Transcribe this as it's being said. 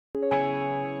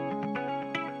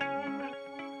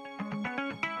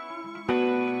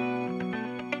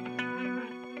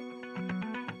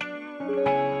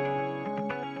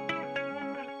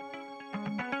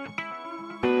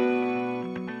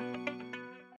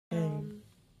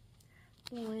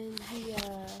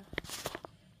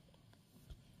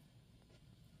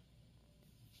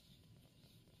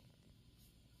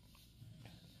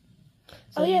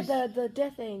So the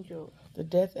death angel. The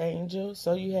death angel.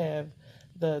 So you have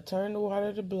the turn the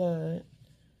water to blood.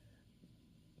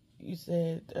 You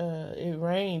said it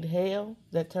rained hail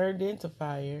that turned into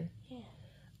fire.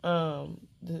 Yeah.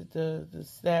 The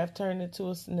staff turned into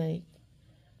a snake.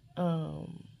 You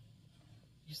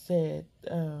said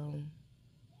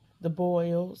the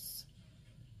boils.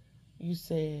 You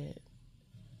said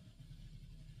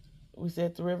we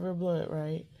said the river of blood,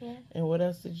 right? Yeah. And what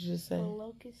else did you just say? The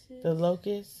locusts. The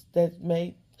locusts that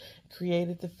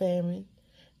created the famine,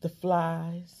 the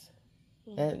flies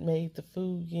that made the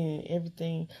food and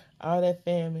everything, all that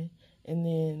famine, and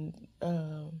then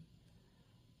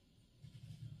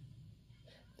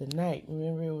the night.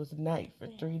 Remember, it was night for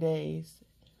 3 days,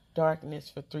 darkness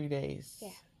for 3 days.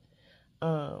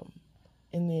 Yeah.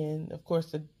 And then, of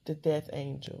course, the death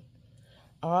angel.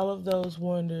 All of those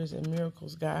wonders and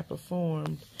miracles God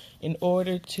performed in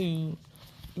order to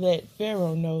let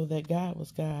Pharaoh know that God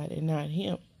was God and not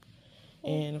him.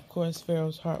 And, of course,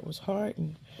 Pharaoh's heart was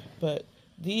hardened. But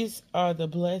these are the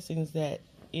blessings that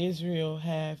Israel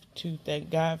have to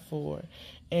thank God for,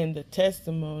 and the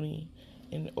testimony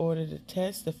in order to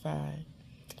testify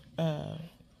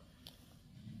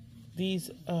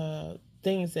these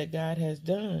things that God has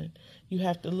done. You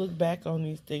have to look back on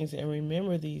these things and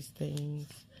remember these things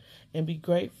and be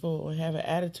grateful and have an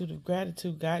attitude of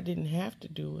gratitude. God didn't have to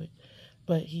do it,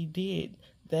 but he did.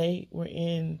 They were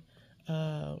in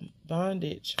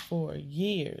bondage for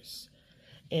years,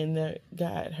 and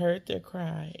God heard their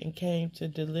cry and came to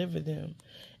deliver them.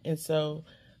 And so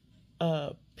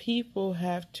people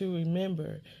have to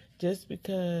remember, just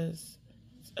because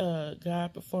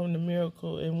God performed a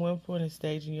miracle in one point of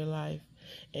stage in your life,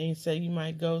 and you say you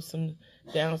might go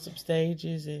down some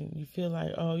stages and you feel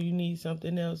like, oh, you need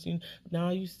something else. Now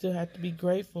you still have to be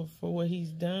grateful for what he's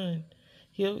done.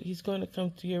 He's going to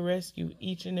come to your rescue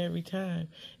each and every time.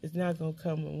 It's not going to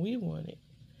come when we want it,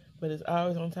 but it's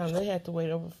always on time. They had to wait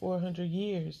over 400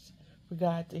 years for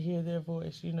God to hear their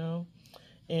voice,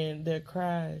 and their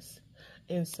cries.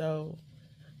 And so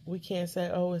we can't say,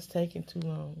 oh, it's taking too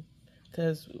long,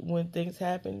 because when things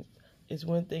happen, it's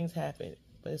when things happen.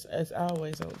 But it's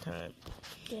always on time.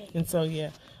 Yeah. And so,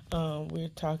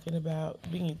 we're talking about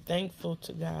being thankful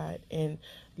to God and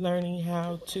learning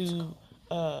how to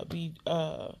be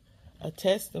a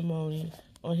testimony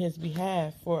on his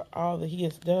behalf for all that he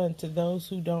has done to those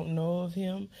who don't know of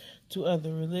him, to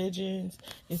other religions.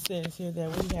 It says here that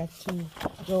we have to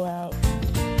go out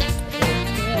and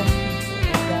tell people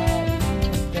that God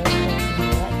does something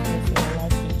miraculous in our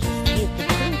life, and just give the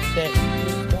truth that he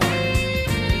is God.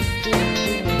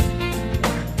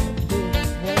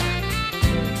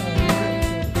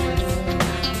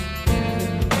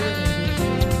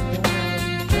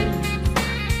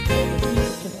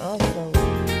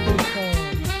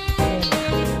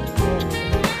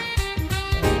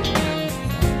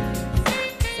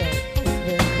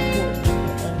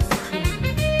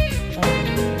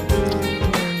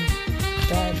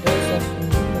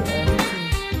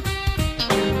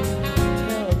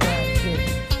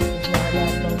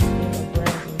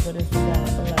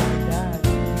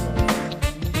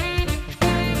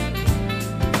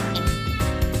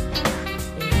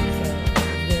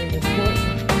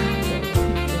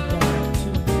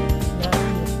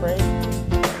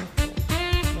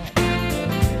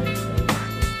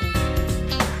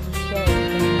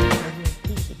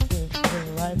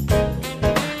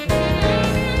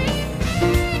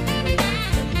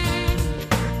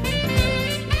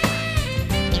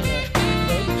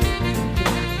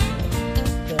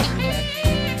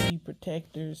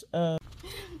 Protectors of.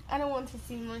 I don't want to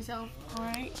see myself. All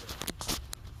right.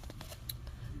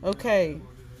 Okay.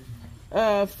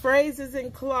 Phrases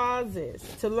and clauses.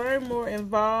 To learn more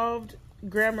involved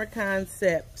grammar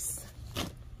concepts,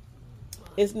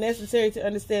 it's necessary to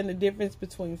understand the difference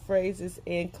between phrases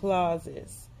and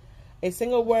clauses. A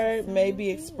single word may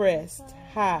be expressed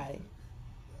high.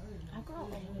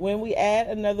 When we add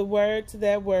another word to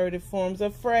that word, it forms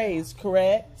a phrase,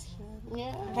 correct?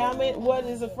 Yeah. What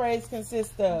does a phrase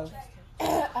consist of?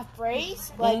 A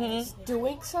phrase? Like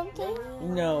doing something?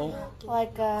 No.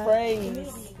 Like a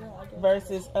phrase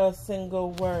versus a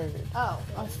single word. Oh,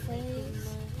 a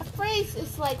phrase. A phrase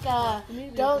is like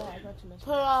don't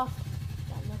put off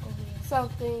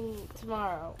something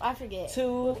tomorrow. I forget. 2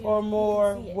 or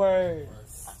more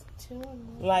words. 2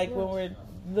 Like when we're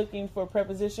looking for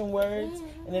preposition words,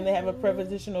 and then they have a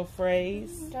prepositional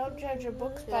phrase. Don't judge your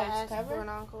books by its cover.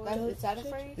 Is that a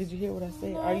phrase? Did you hear what I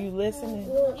said? Are you listening?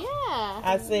 Yeah.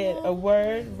 I said a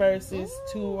word versus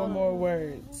 2 or more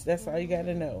words. That's all you got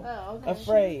to know. Oh, okay. A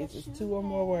phrase is 2 or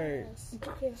more words.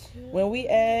 When we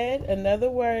add another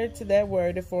word to that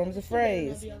word, it forms a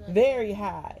phrase. Very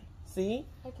high. See?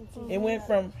 It went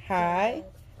from high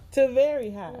to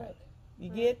very high. You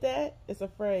get that? It's a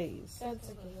phrase.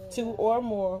 2 or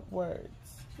more words.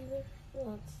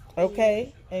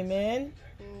 Okay? Amen?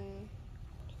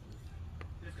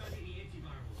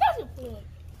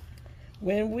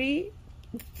 When we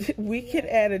can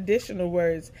add additional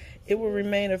words, it will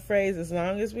remain a phrase as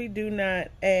long as we do not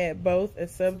add both a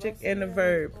subject and a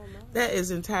verb. That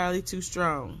is entirely too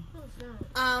strong.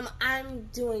 I'm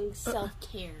doing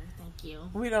self-care. Thank you.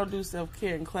 We don't do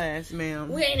self-care in class, ma'am.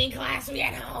 We ain't in class, we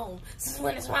at home. This is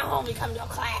when it's my home, we come to a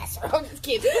class. I'm just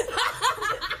kidding.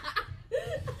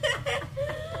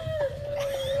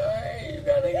 Alright, you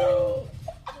gotta go.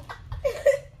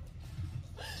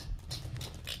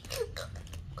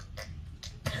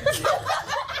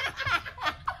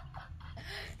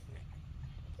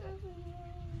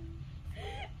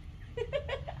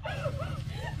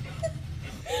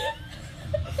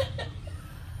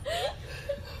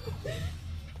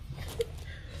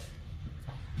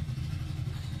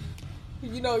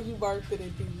 You know you birthed it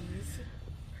in these.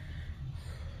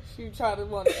 She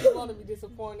wanted to be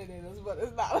disappointed in us, but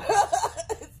it's not.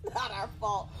 It's not our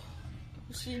fault.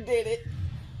 She did it.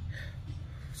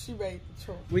 She made the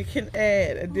choice. We can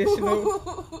add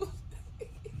additional.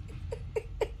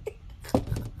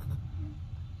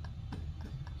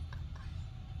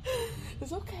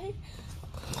 It's okay.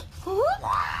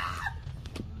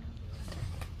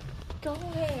 Go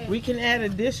ahead. We can add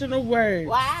additional words.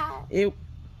 Wow.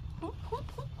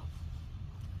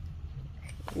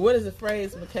 What is the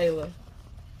phrase, Michaela?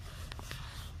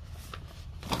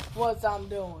 What I'm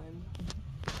doing.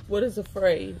 What is a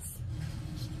phrase?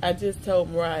 I just told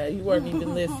Mariah you weren't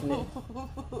even listening.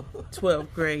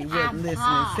 12th grade, you wasn't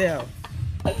listening. Self.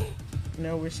 You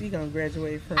know where she gonna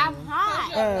graduate from? I'm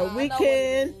hot. We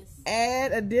can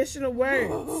add additional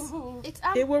words.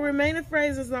 It will remain a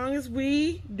phrase as long as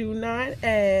we do not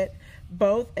add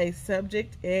both a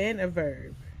subject and a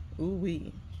verb.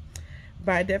 Ooh-wee.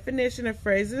 By definition, a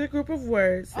phrase is a group of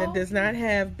words that does not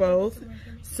have both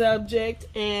subject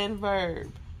and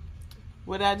verb.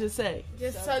 What did I just say?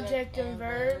 Just subject and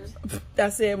verbs. I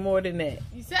said more than that.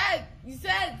 You said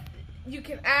you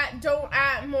can don't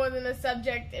add more than a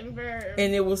subject and verb.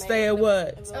 And it will stay a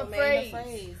what? A phrase.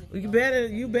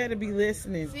 You better be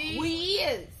listening. See? We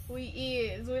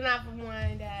is. We're not from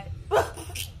one that.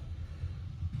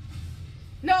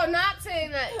 No, not saying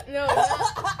that. No,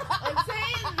 I'm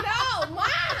saying no,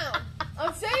 Mom.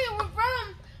 I'm saying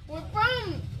we're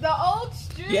from the old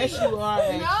street. Yes, you are.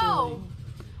 Actually. No,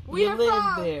 we you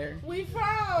live there. We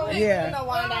from. Yeah.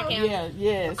 Yeah.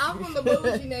 Yes. I'm from the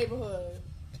bougie neighborhood.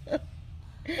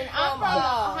 And I'm from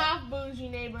a half bougie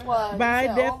neighborhood. By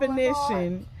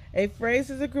definition, a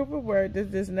phrase is a group of words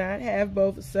that does not have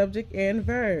both subject and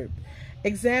verb.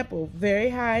 Example: very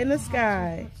high in the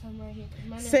sky.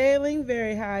 Sailing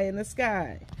very high in the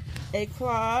sky. A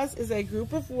clause is a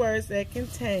group of words that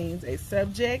contains a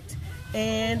subject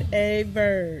and a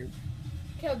verb.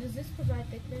 Kel, does this provide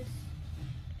thickness?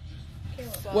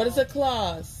 So, what is a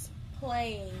clause?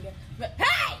 Playing.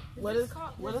 Hey! What is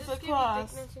a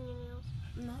clause?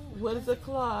 No. What is a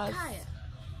clause?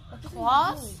 A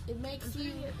clause? It makes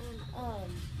you.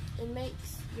 It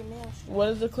makes your nails strong. What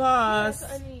is a clause?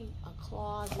 A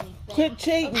clause. Quit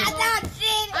cheating. I have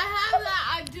that.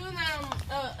 I do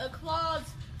that.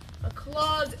 A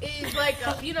clause is like a,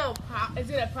 is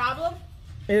it a problem?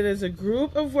 It is a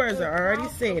group of words. I already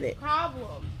said it.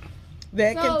 Problem.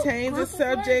 That So, contains a group of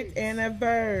subject words. and a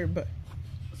verb.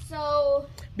 So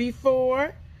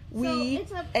Before we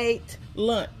it's a- ate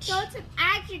lunch. So it's an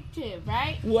adjective,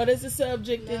 right? What is the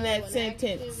subject in No, that an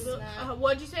sentence? adjective is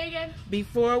What'd you say again?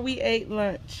 Before we ate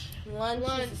lunch. Lunch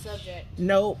is the subject.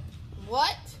 Nope.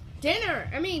 What? Dinner.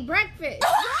 I mean breakfast.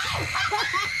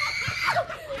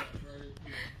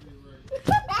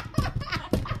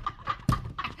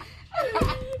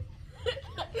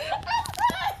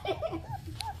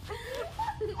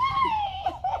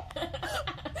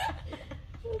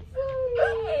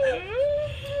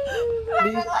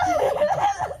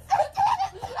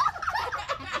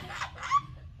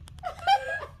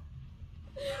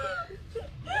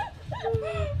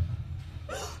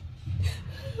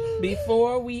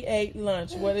 Before we ate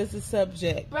lunch, what is the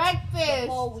subject? Breakfast.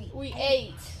 Before we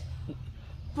ate.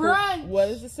 Brunch. What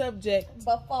is the subject?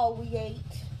 Before we ate.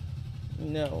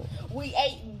 No. We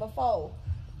ate before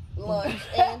lunch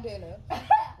and dinner.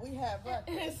 We have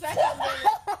breakfast.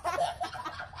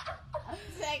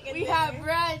 Second dinner. We have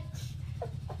brunch.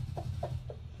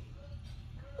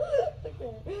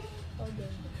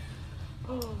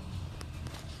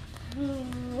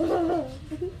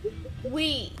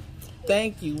 We.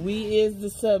 Thank you. We is the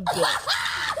subject.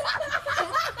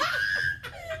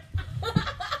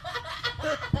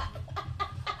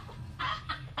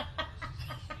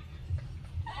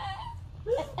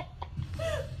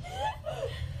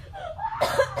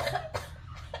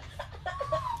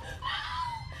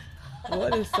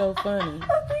 What is so funny?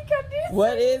 I think I did.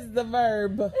 What is the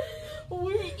verb?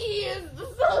 We is the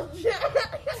subject.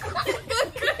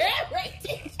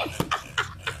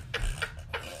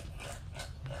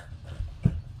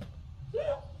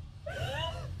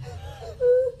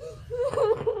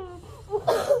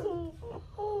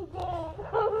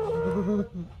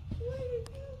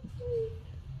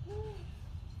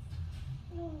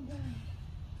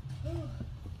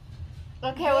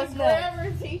 Okay, what's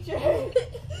grammar teacher?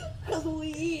 Because we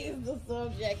is the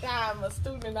subject. I'm a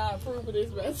student and I approve of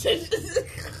this message.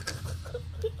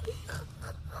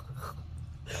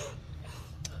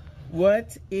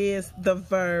 What is the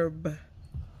verb?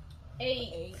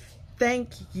 Ate. Thank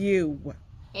you.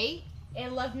 Ate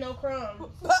and left no crumbs.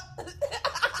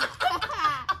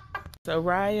 So,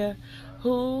 Raya,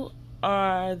 who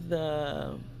are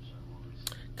the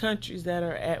countries that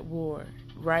are at war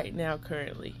right now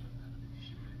currently?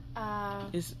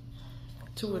 It's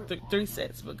two or three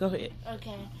sets, but go ahead.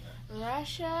 Okay.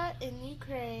 Russia and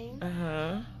Ukraine.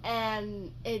 Uh-huh.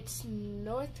 And it's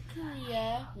North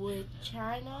Korea with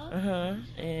China.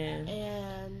 Uh-huh.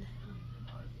 And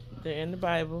they're in the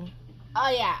Bible. Oh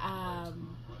yeah,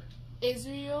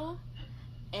 Israel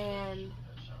and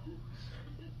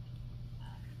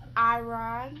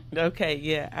Iran. Okay,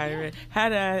 yeah, Iran. How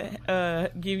did I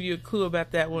give you a clue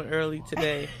about that one early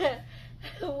today?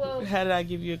 Well, How did I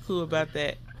give you a clue about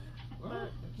that?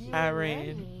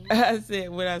 Iran. I said,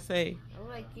 what I say? I'm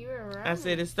like, you were running. I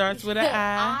said it starts with an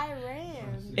I,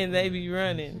 Iran. and they be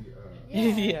running.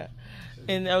 Yeah. Yeah.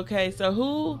 And okay, so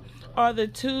who are the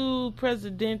two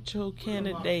presidential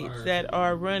candidates that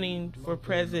are running for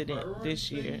president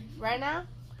this year? Right now?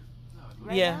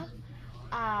 Yeah.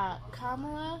 Now?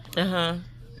 Kamala Uh-huh.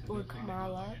 or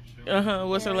Kamala Uh-huh.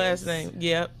 What's her last Harris. name?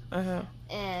 Yep. Uh-huh.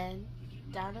 and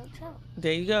Donald Trump.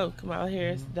 There you go. Kamala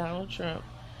Harris, Donald Trump.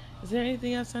 Is there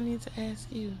anything else I need to ask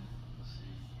you?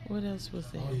 What else was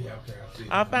there?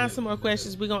 I'll find some more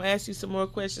questions. We're going to ask you some more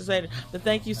questions later. But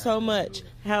thank you so much.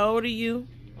 How old are you?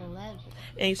 11.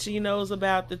 And she knows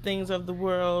about the things of the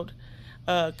world,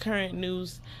 current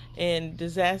news and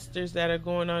disasters that are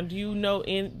going on. Do you know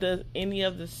any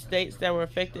of the states that were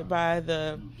affected by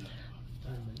the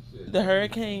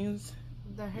hurricanes?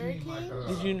 The hurricane?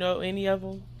 Did you know any of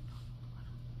them?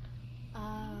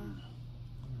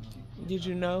 Did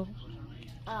you know?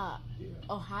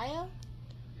 Ohio?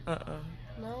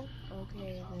 No?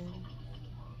 Okay, then.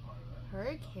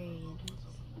 Hurricanes.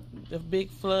 The big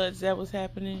floods that was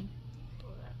happening.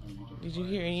 Did you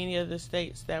hear any of the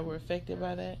states that were affected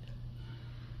by that?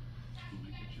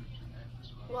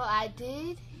 Well, I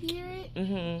did hear it,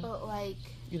 Mm-hmm. but like,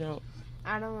 You don't.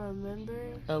 I don't remember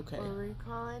Okay. or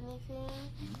recall anything.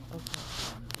 Okay.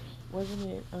 Wasn't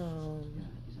it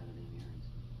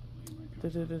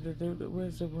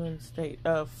where's the one state?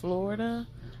 Florida,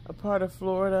 a part of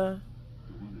Florida,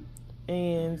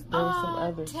 and there was some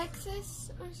other. Texas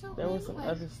or something. There were some like,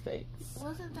 other states.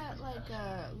 Wasn't that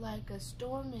like a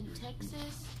storm in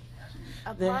Texas?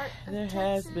 There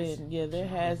has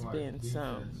been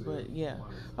some, but yeah.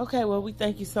 Okay, well, we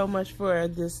thank you so much for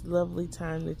this lovely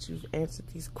time that you've answered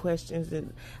these questions,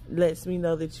 and lets me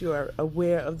know that you are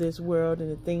aware of this world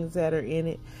and the things that are in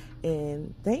it.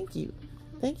 And thank you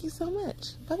so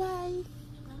much. Bye bye.